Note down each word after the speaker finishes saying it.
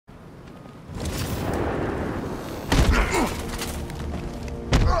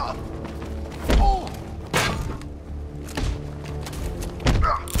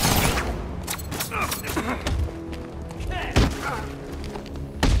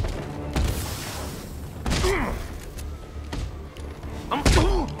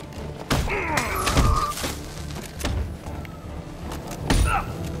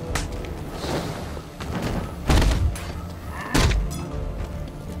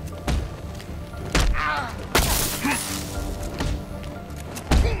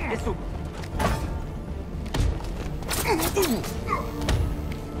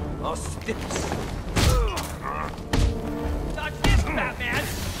I'll stick. Dodge this, Batman!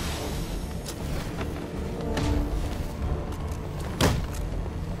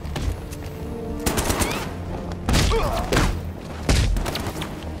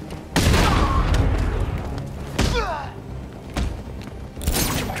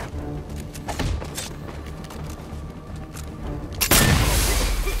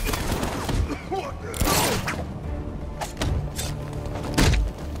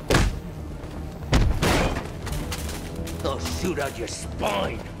 They'll shoot out your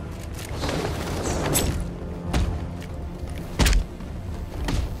spine.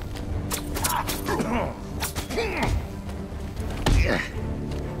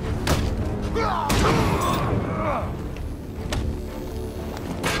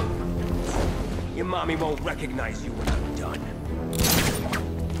 Your mommy won't recognize you when I'm done.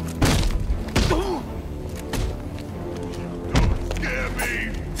 Don't scare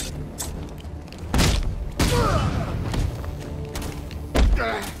me!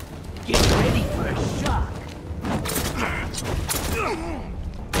 Get ready for a shock.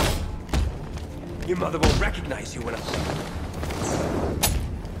 Your mother won't recognize you when I'm done.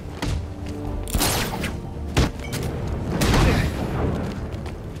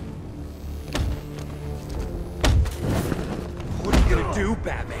 What are you gonna do,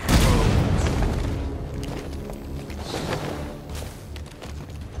 Batman?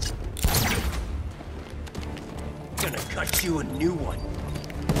 Gonna cut you a new one.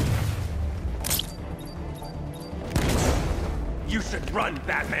 You should run,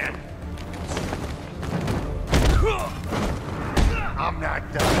 Batman! I'm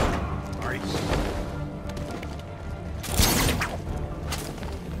not done. Are you?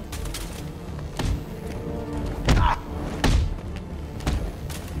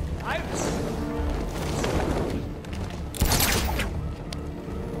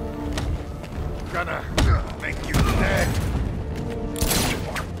 Gonna make you dead.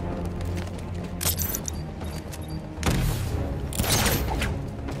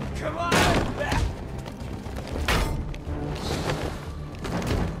 Come on, back!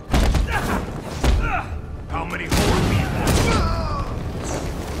 How many more do you have?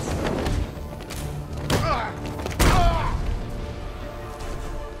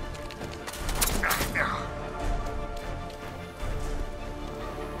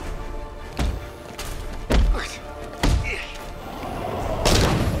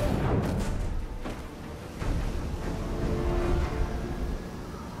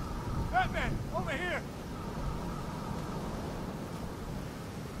 Batman, over here!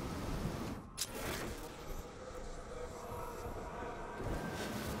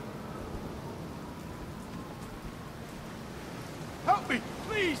 Help me,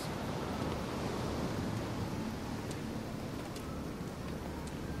 please!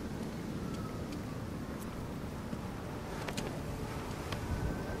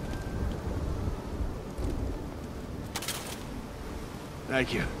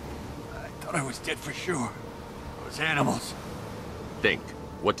 Thank you. I thought I was dead for sure. Those animals. Think.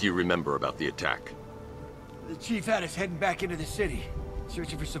 What do you remember about the attack? The chief had us heading back into the city,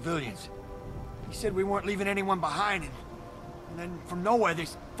 searching for civilians. He said we weren't leaving anyone behind, and then from nowhere,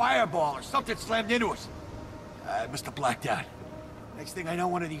 this fireball or something slammed into us. I must have blacked out. Next thing I know,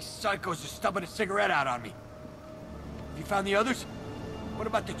 one of these psychos is stubbing a cigarette out on me. Have you found the others? What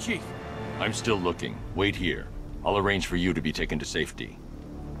about the chief? I'm still looking. Wait here. I'll arrange for you to be taken to safety.